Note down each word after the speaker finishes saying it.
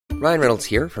Ryan Reynolds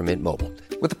here from Mint Mobile.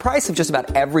 With the price of just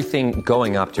about everything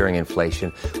going up during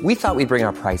inflation, we thought we'd bring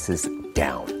our prices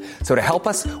down. So to help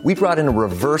us, we brought in a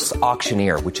reverse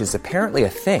auctioneer, which is apparently a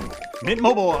thing. Mint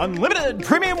Mobile Unlimited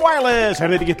Premium Wireless. How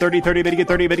to get 30, 30, how to get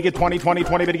 30, how to get 20, 20,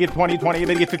 20, how to get 20, 20, how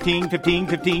to get 15, 15,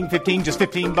 15, 15, just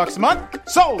 $15 a month?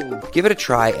 Sold! Give it a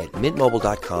try at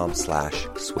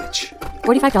mintmobile.com/switch.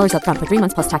 $45 up front for 3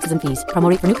 months plus taxes and fees. Promo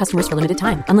rate for new customers for limited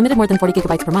time. Unlimited more than 40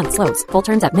 gigabytes per month. Slows full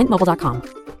terms at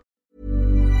mintmobile.com.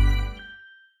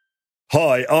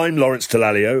 Hi, I'm Lawrence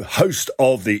Dallaglio, host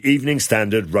of the Evening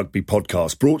Standard Rugby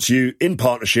Podcast, brought to you in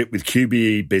partnership with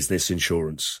QBE Business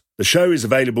Insurance. The show is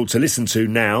available to listen to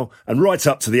now and right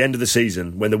up to the end of the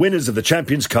season, when the winners of the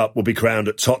Champions Cup will be crowned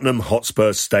at Tottenham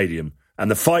Hotspur Stadium,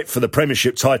 and the fight for the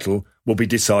Premiership title will be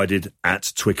decided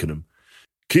at Twickenham.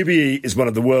 QBE is one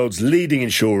of the world's leading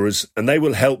insurers, and they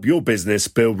will help your business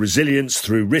build resilience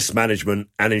through risk management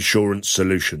and insurance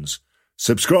solutions.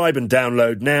 Subscribe and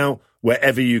download now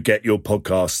wherever you get your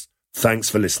podcasts. Thanks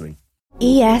for listening.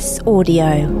 ES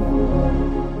Audio.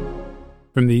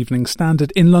 From the Evening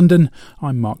Standard in London,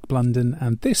 I'm Mark Blunden,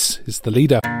 and this is The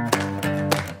Leader.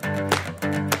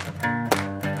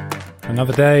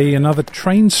 Another day, another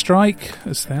train strike,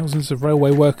 as thousands of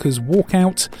railway workers walk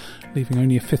out, leaving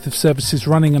only a fifth of services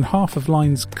running and half of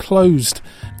lines closed.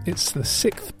 It's the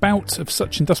sixth bout of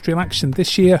such industrial action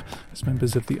this year, as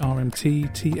members of the RMT,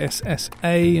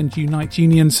 TSSA and Unite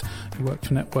unions, who work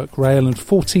for Network Rail, and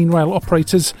 14 rail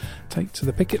operators take to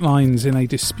the picket lines in a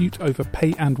dispute over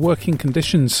pay and working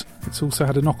conditions. It's also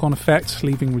had a knock-on effect,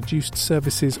 leaving reduced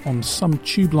services on some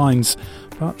tube lines.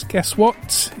 But guess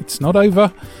what? It's not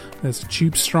over. There's a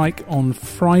tube strike on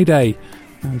Friday.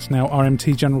 And now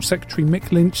RMT General Secretary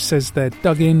Mick Lynch says they're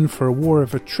dug in for a war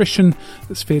of attrition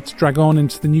that's feared to drag on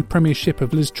into the new premiership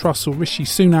of Liz Truss or Rishi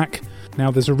Sunak. Now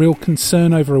there's a real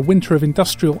concern over a winter of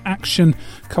industrial action,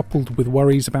 coupled with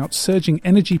worries about surging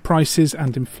energy prices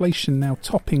and inflation now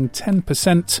topping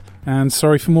 10%. And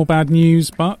sorry for more bad news,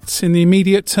 but in the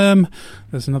immediate term,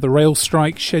 there's another rail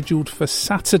strike scheduled for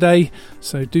Saturday,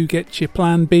 so do get your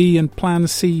Plan B and Plan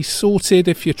C sorted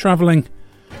if you're travelling.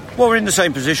 Well, we're in the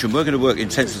same position. We're going to work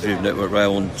intensively with Network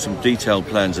Rail on some detailed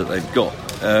plans that they've got.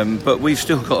 But we've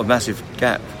still got a massive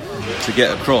gap to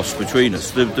get across between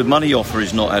us. The money offer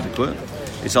is not adequate.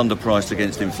 It's underpriced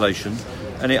against inflation.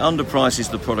 And it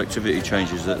underprices the productivity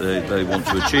changes that they want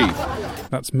to achieve.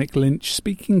 That's Mick Lynch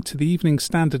speaking to the Evening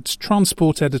Standard's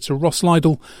transport editor Ross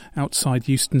Lydall outside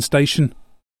Euston Station.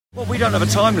 Well, we don't have a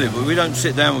time limit. We don't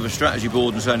sit down with a strategy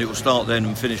board and say it will start then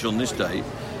and finish on this date.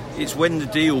 It's when the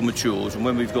deal matures and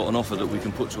when we've got an offer that we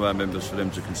can put to our members for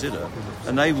them to consider,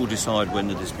 and they will decide when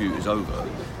the dispute is over,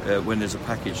 when there's a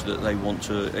package that they want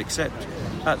to accept.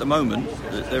 At the moment,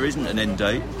 there isn't an end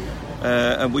date,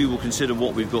 and we will consider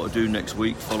what we've got to do next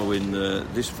week following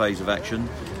this phase of action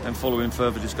and following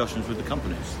further discussions with the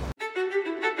companies.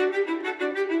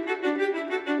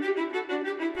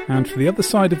 And for the other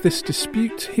side of this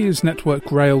dispute, here's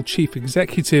Network Rail Chief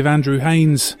Executive Andrew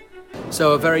Haines.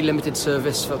 So a very limited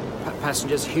service for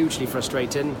passengers, hugely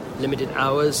frustrating, limited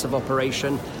hours of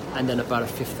operation, and then about a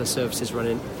fifth of services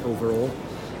running overall.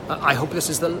 I hope this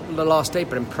is the last day,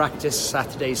 but in practice,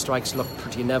 Saturday's strikes look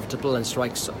pretty inevitable, and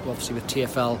strikes, obviously, with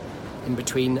TfL in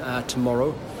between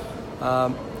tomorrow.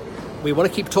 We want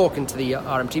to keep talking to the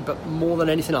RMT, but more than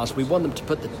anything else, we want them to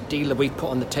put the deal that we put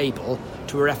on the table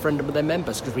to a referendum with their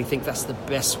members, because we think that's the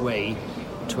best way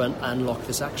to unlock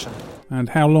this action. And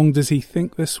how long does he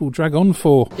think this will drag on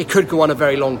for? It could go on a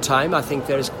very long time. I think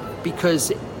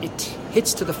because it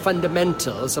hits to the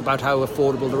fundamentals about how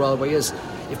affordable the railway is.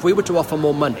 If we were to offer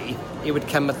more money, it would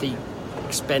come at the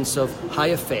expense of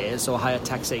higher fares or higher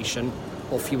taxation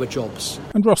or fewer jobs.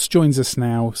 And Ross joins us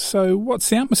now. So what's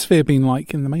the atmosphere been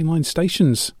like in the mainline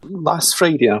stations? Last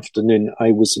Friday afternoon,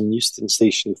 I was in Euston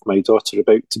Station with my daughter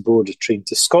about to board a train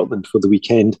to Scotland for the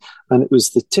weekend, and it was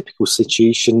the typical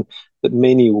situation that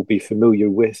many will be familiar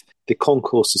with. The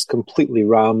concourse is completely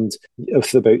rammed.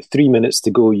 With about 3 minutes to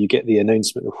go, you get the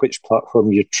announcement of which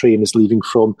platform your train is leaving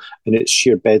from, and it's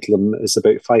sheer bedlam as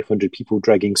about 500 people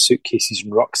dragging suitcases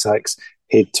and rucksacks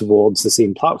head towards the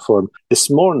same platform. This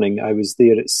morning, I was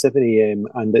there at 7 a.m,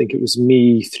 and I think it was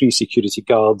me, 3 security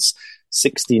guards,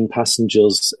 16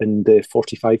 passengers and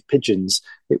 45 pigeons.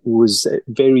 It was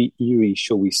very eerie,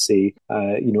 shall we say.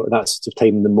 At that sort of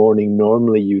time in the morning,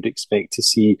 normally you'd expect to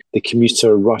see the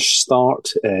commuter rush start,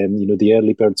 the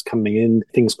early birds coming in,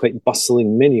 things quite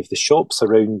bustling. Many of the shops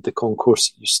around the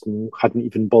concourse at Euston hadn't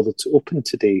even bothered to open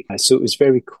today. So it was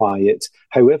very quiet.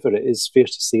 However, it is fair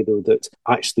to say, though, that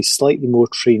actually slightly more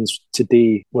trains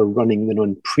today were running than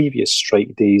on previous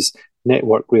strike days.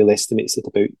 Network Rail estimates that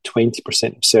about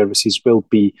 20% of services will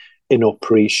be in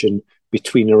operation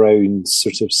between around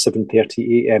sort of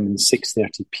 7:30am and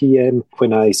 6:30pm.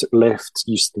 When I sort of left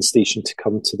Euston Station to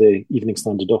come to the Evening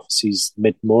Standard offices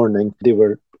mid-morning, there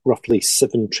were roughly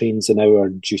 7 trains an hour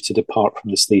due to depart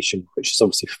from the station, which is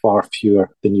obviously far fewer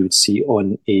than you would see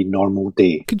on a normal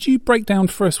day. Could you break down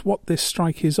for us what this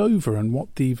strike is over and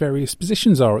what the various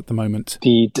positions are at the moment?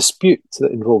 The dispute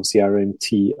that involves the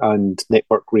RMT and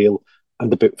Network Rail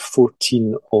and about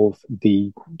 14 of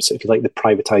the, so if you like, the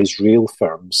privatised rail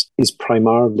firms is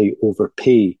primarily over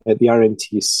pay. The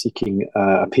RMT is seeking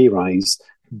a pay rise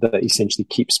that essentially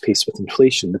keeps pace with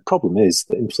inflation. The problem is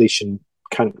that inflation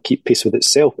can't keep pace with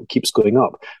itself. It keeps going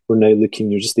up. We're now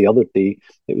looking, just the other day,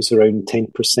 it was around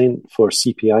 10% for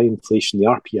CPI inflation. The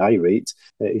RPI rate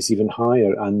is even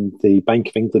higher, and the Bank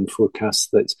of England forecasts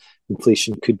that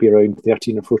inflation could be around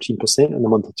 13 or 14% in a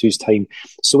month or two's time.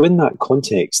 So in that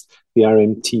context, the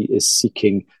RMT is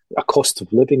seeking a cost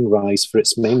of living rise for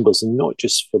its members, and not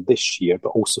just for this year, but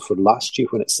also for last year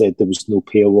when it said there was no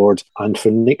pay award, and for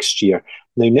next year.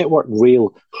 Now, Network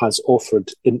Rail has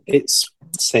offered, in its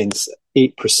sense,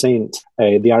 8%.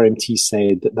 The RMT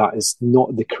said that that is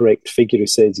not the correct figure. It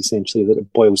says essentially that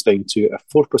it boils down to a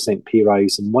 4% pay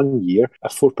rise in 1 year, a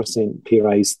 4% pay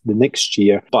rise the next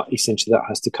year, but essentially that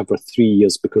has to cover 3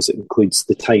 years because it includes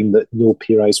the time that no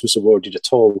pay rise was awarded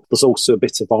at all. There's also a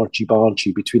bit of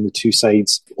argy-bargy between the two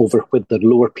sides over whether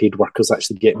lower paid workers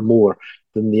actually get more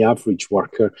than the average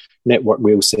worker. Network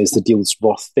Rail says the deal's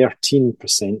worth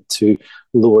 13% to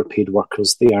lower paid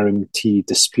workers. The RMT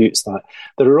disputes that.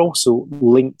 There are also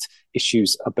linked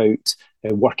issues about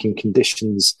working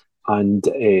conditions and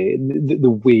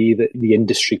the way that the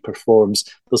industry performs.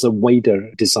 There's a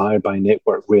wider desire by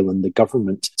Network Rail and the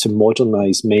government to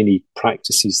modernise many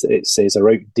practices that it says are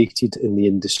outdated in the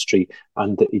industry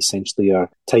and that essentially are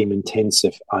time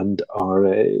intensive and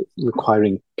are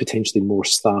requiring potentially more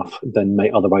staff than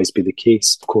might otherwise be the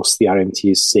case. Of course, the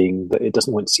RMT is saying that it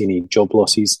doesn't want to see any job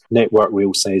losses. Network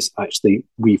Rail says, actually,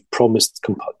 we've promised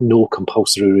no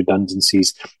compulsory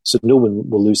redundancies, so no one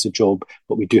will lose a job,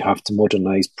 but we do have to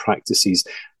modernise practices.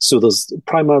 So there's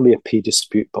primarily a pay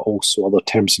dispute, but also other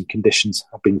terms and conditions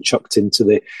have been chucked into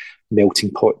the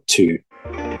melting pot too.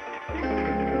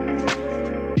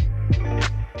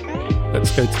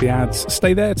 Let's go to the ads.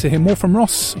 Stay there to hear more from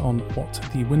Ross on what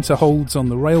the winter holds on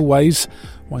the railways.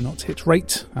 Why not hit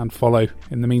rate and follow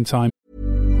in the meantime?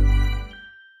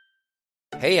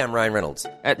 Hey, I'm Ryan Reynolds.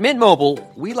 At Mint Mobile,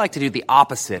 we like to do the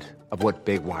opposite of what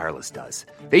Big Wireless does.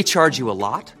 They charge you a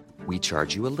lot, we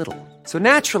charge you a little. So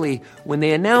naturally, when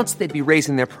they announced they'd be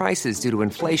raising their prices due to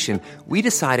inflation, we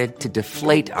decided to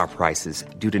deflate our prices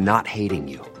due to not hating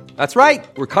you. That's right.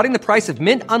 We're cutting the price of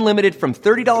Mint Unlimited from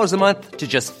 $30 a month to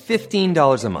just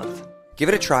 $15 a month. Give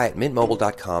it a try at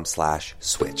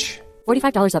mintmobile.com/switch.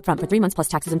 $45 up front for 3 months plus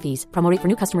taxes and fees. Promo rate for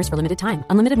new customers for limited time.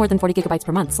 Unlimited more than 40 gigabytes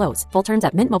per month. Slows full terms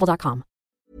at mintmobile.com.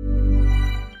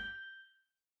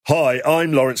 Hi,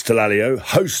 I'm Lawrence Dallaglio,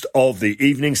 host of the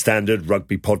Evening Standard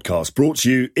Rugby Podcast, brought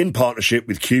to you in partnership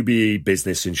with QBE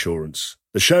Business Insurance.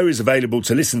 The show is available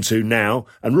to listen to now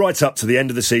and right up to the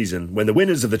end of the season, when the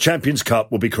winners of the Champions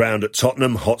Cup will be crowned at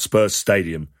Tottenham Hotspur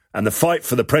Stadium, and the fight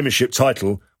for the Premiership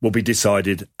title will be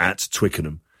decided at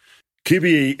Twickenham.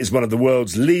 QBE is one of the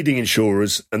world's leading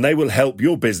insurers, and they will help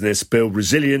your business build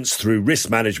resilience through risk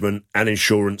management and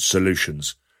insurance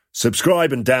solutions.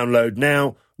 Subscribe and download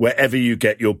now wherever you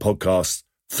get your podcasts.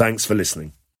 Thanks for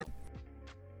listening.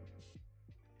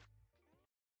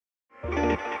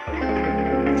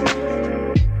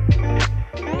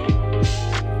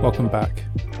 Welcome back.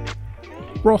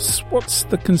 Ross, what's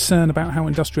the concern about how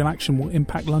industrial action will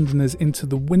impact Londoners into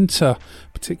the winter,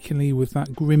 particularly with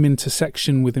that grim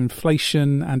intersection with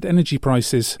inflation and energy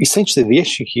prices? Essentially, the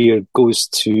issue here goes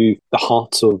to the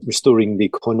heart of restoring the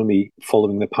economy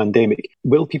following the pandemic.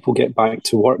 Will people get back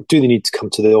to work? Do they need to come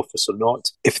to the office or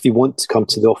not? If they want to come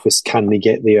to the office, can they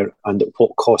get there? And at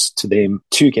what cost to them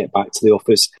to get back to the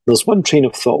office? There's one train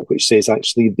of thought which says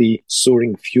actually the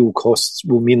soaring fuel costs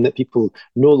will mean that people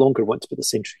no longer want to put the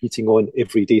central heating on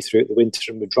every day throughout the winter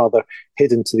and would rather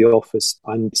head into the office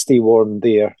and stay warm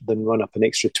there than run up an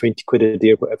extra 20 quid a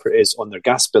day or whatever it is on their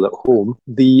gas bill at home.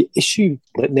 The issue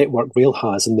that Network Rail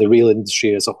has and the rail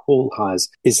industry as a whole has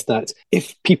is that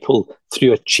if people,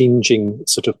 through a changing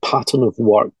sort of pattern of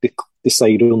work,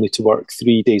 decide only to work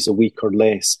 3 days a week or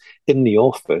less in the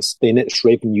office, then its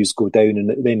revenues go down and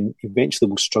it then eventually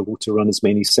will struggle to run as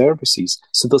many services.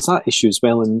 So there's that issue as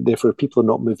well, and therefore people are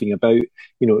not moving about.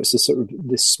 You know, it's a sort of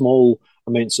this small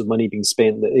amounts of money being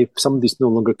spent that if somebody's no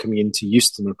longer coming into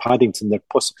Euston or Paddington, they're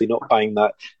possibly not buying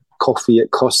that coffee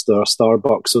at Costa or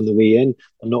Starbucks on the way in.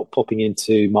 They're not popping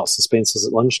into Marks and Spencer's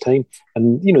at lunchtime.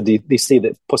 And, they say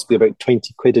that possibly about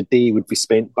 20 quid a day would be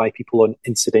spent by people on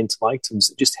incidental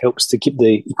items. It just helps to keep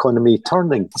the economy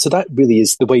turning. So that really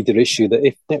is the wider issue, that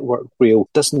if Network Rail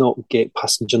does not get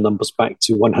passenger numbers back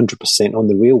to 100% on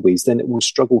the railways, then it will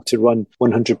struggle to run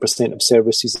 100% of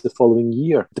services the following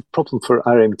year. The problem for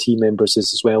RMT members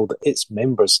is as well that its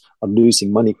members are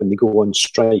losing money when they go on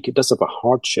strike. It does have a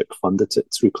hardship fund that it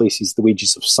replaces the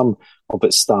wages of some of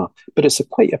its staff, but it's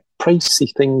quite a pricey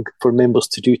thing for members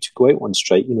to do to go out on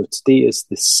strike. Today is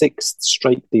the 6th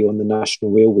strike day on the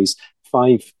National Railways,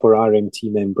 5 for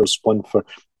RMT members, 1 for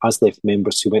ASLEF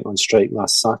members who went on strike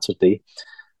last Saturday.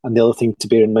 And the other thing to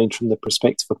bear in mind from the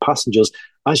perspective of passengers,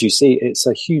 as you say, it's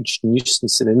a huge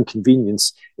nuisance and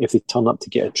inconvenience if they turn up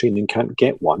to get a train and can't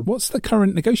get one. What's the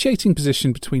current negotiating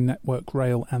position between Network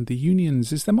Rail and the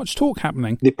unions? Is there much talk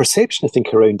happening? The perception, I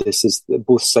think, around this is that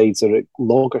both sides are at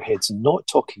loggerheads and not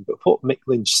talking. But what Mick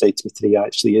Lynch said to me today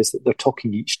actually is that they're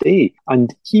talking each day.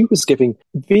 And he was giving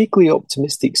vaguely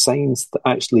optimistic signs that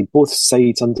actually both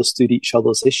sides understood each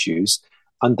other's issues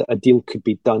and that a deal could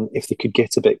be done if they could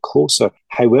get a bit closer.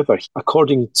 However,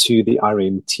 according to the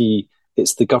RMT,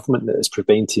 it's the government that is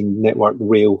preventing Network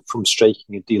Rail from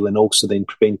striking a deal and also then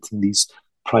preventing these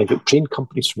private train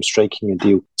companies from striking a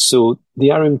deal. So the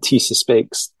RMT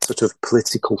suspects sort of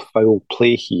political foul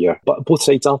play here. But both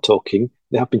sides are talking.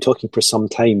 They have been talking for some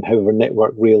time. However,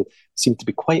 Network Rail seem to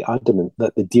be quite adamant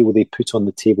that the deal they put on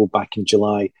the table back in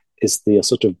July is their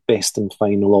sort of best and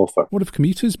final offer. What have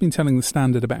commuters been telling the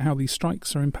Standard about how these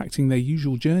strikes are impacting their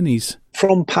usual journeys?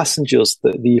 From passengers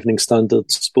that the Evening Standard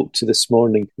spoke to this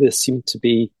morning, there seemed to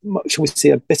be, shall we say,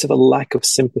 a bit of a lack of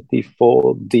sympathy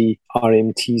for the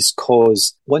RMT's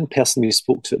cause. One person we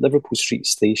spoke to at Liverpool Street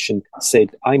Station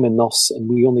said, "I'm a nurse and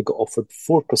we only got offered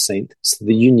 4%, so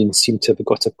the union seemed to have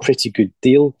got a pretty good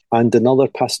deal." And another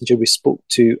passenger we spoke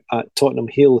to at Tottenham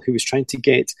Hale, who was trying to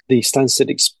get the Stansted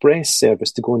Express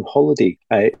service to go on holiday,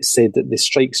 said that the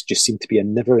strikes just seem to be a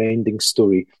never-ending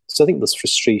story. So I think there's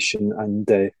frustration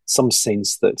and some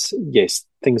sense that, yes,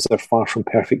 things are far from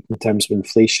perfect in terms of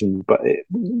inflation, but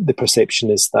the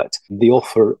perception is that the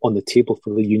offer on the table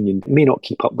for the union may not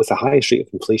keep up with the highest rate of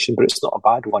inflation, but it's not a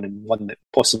bad one, and one that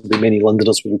possibly many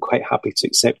Londoners would be quite happy to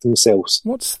accept themselves.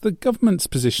 What's the government's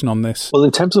position on this? Well,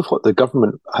 in terms of what the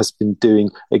government has been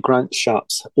doing, Grant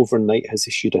Shapps overnight has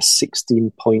issued a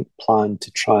 16-point plan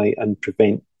to try and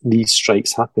prevent these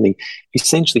strikes happening.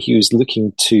 Essentially, he was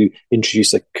looking to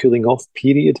introduce a cooling off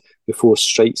period before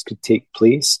strikes could take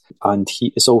place, and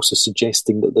he is also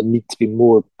suggesting that there need to be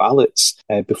more ballots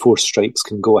before strikes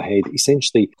can go ahead.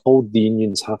 Essentially, all the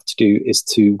unions have to do is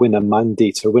to win a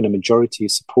mandate or win a majority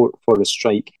of support for a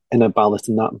strike in a ballot,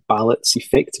 and that ballot's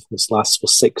effectiveness lasts for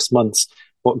 6 months.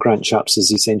 What Grant Shapps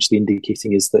is essentially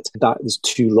indicating is that that is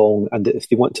too long, and that if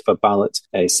they want to have a ballot,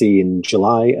 say in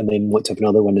July, and then want to have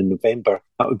another one in November,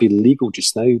 that would be legal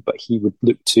just now, but he would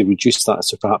look to reduce that,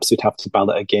 so perhaps they'd have to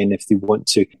ballot again if they want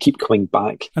to keep coming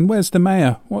back. And where's the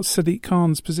Mayor? What's Sadiq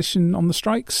Khan's position on the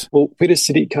strikes? Well, where is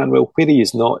Sadiq Khan? Well, where he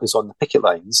is not is on the picket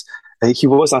lines. He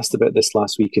was asked about this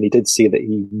last week, and he did say that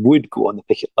he would go on the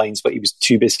picket lines, but he was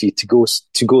too busy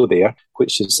to go there,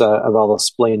 which is a rather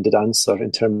splendid answer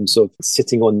in terms of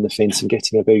sitting on the fence and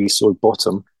getting a very sore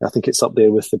bottom. I think it's up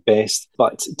there with the best.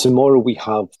 But tomorrow we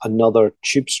have another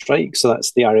tube strike, so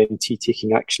that's the RMT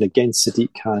taking action against Sadiq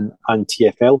Khan and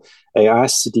TfL. I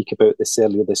asked Sadiq about this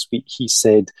earlier this week. He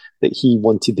said that he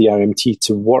wanted the RMT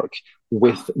to work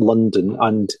with London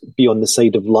and be on the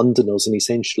side of Londoners and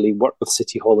essentially work with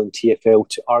City Hall and TfL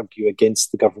to argue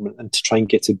against the government and to try and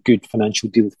get a good financial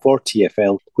deal for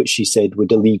TfL, which he said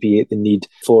would alleviate the need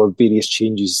for various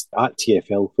changes at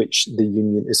TfL, which the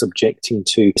union is objecting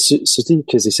to.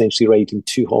 Sadiq is essentially riding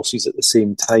two horses at the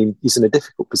same time. He's in a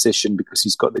difficult position because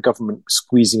he's got the government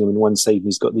squeezing him on one side and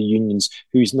he's got the unions,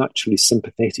 who he's naturally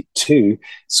sympathetic to,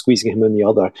 squeezing him on the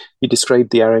other. He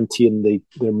described the RMT and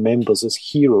their members as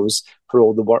heroes for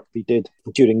all the work they did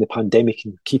during the pandemic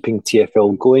and keeping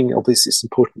TfL going. Obviously, it's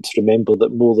important to remember that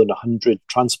more than 100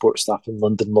 transport staff in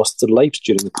London lost their lives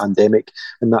during the pandemic,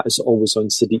 and that is always on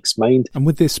Sadiq's mind. And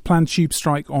with this planned tube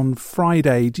strike on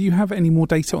Friday, do you have any more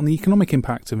data on the economic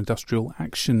impact of industrial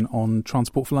action on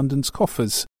Transport for London's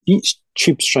coffers? Each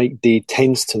tube strike day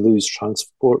tends to lose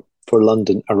Transport for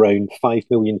London around £5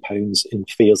 million in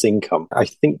fares income. I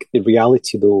think the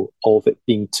reality, though, of it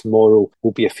being tomorrow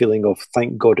will be a feeling of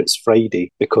thank God it's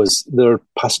Friday, because their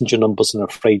passenger numbers on a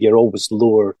Friday are always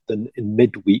lower than in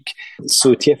midweek.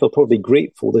 So TfL are probably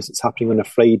grateful that it's happening on a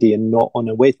Friday and not on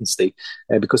a Wednesday,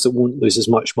 because it won't lose as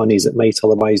much money as it might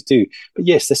otherwise do. But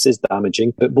yes, this is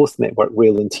damaging, but both Network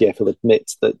Rail and TfL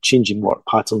admit that changing work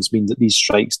patterns mean that these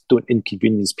strikes don't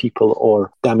inconvenience people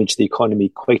or damage the economy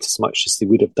quite as much as they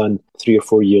would have done 3 or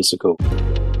 4 years ago.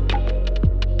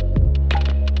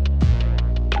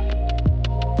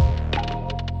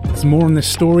 There's more on this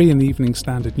story in the Evening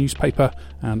Standard newspaper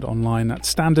and online at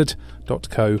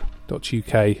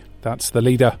standard.co.uk. That's The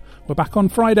Leader. We're back on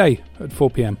Friday at 4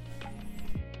 p.m.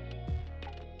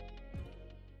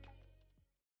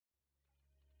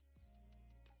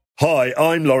 Hi,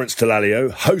 I'm Lawrence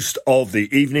Dallaglio, host of the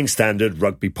Evening Standard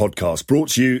Rugby Podcast, brought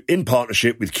to you in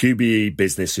partnership with QBE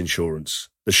Business Insurance.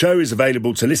 The show is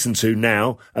available to listen to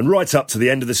now and right up to the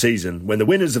end of the season, when the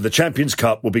winners of the Champions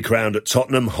Cup will be crowned at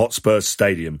Tottenham Hotspur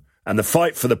Stadium, and the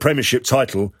fight for the Premiership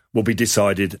title will be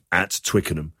decided at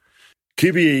Twickenham.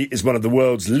 QBE is one of the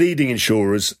world's leading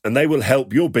insurers, and they will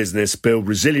help your business build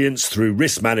resilience through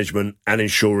risk management and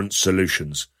insurance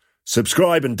solutions.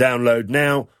 Subscribe and download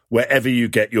now wherever you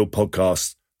get your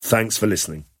podcasts. Thanks for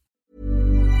listening.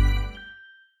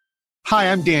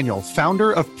 Hi, I'm Daniel,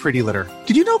 founder of Pretty Litter.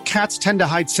 Did you know cats tend to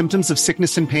hide symptoms of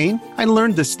sickness and pain? I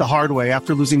learned this the hard way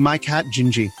after losing my cat,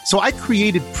 Gingy. So I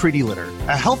created Pretty Litter,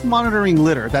 a health monitoring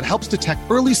litter that helps detect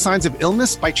early signs of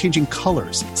illness by changing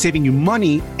colors, saving you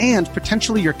money and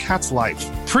potentially your cat's life.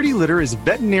 Pretty Litter is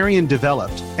veterinarian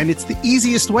developed, and it's the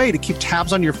easiest way to keep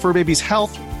tabs on your fur baby's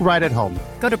health right at home.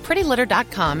 Go to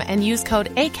prettylitter.com and use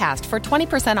code ACAST for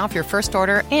 20% off your first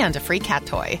order and a free cat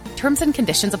toy. Terms and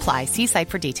conditions apply. See site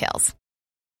for details.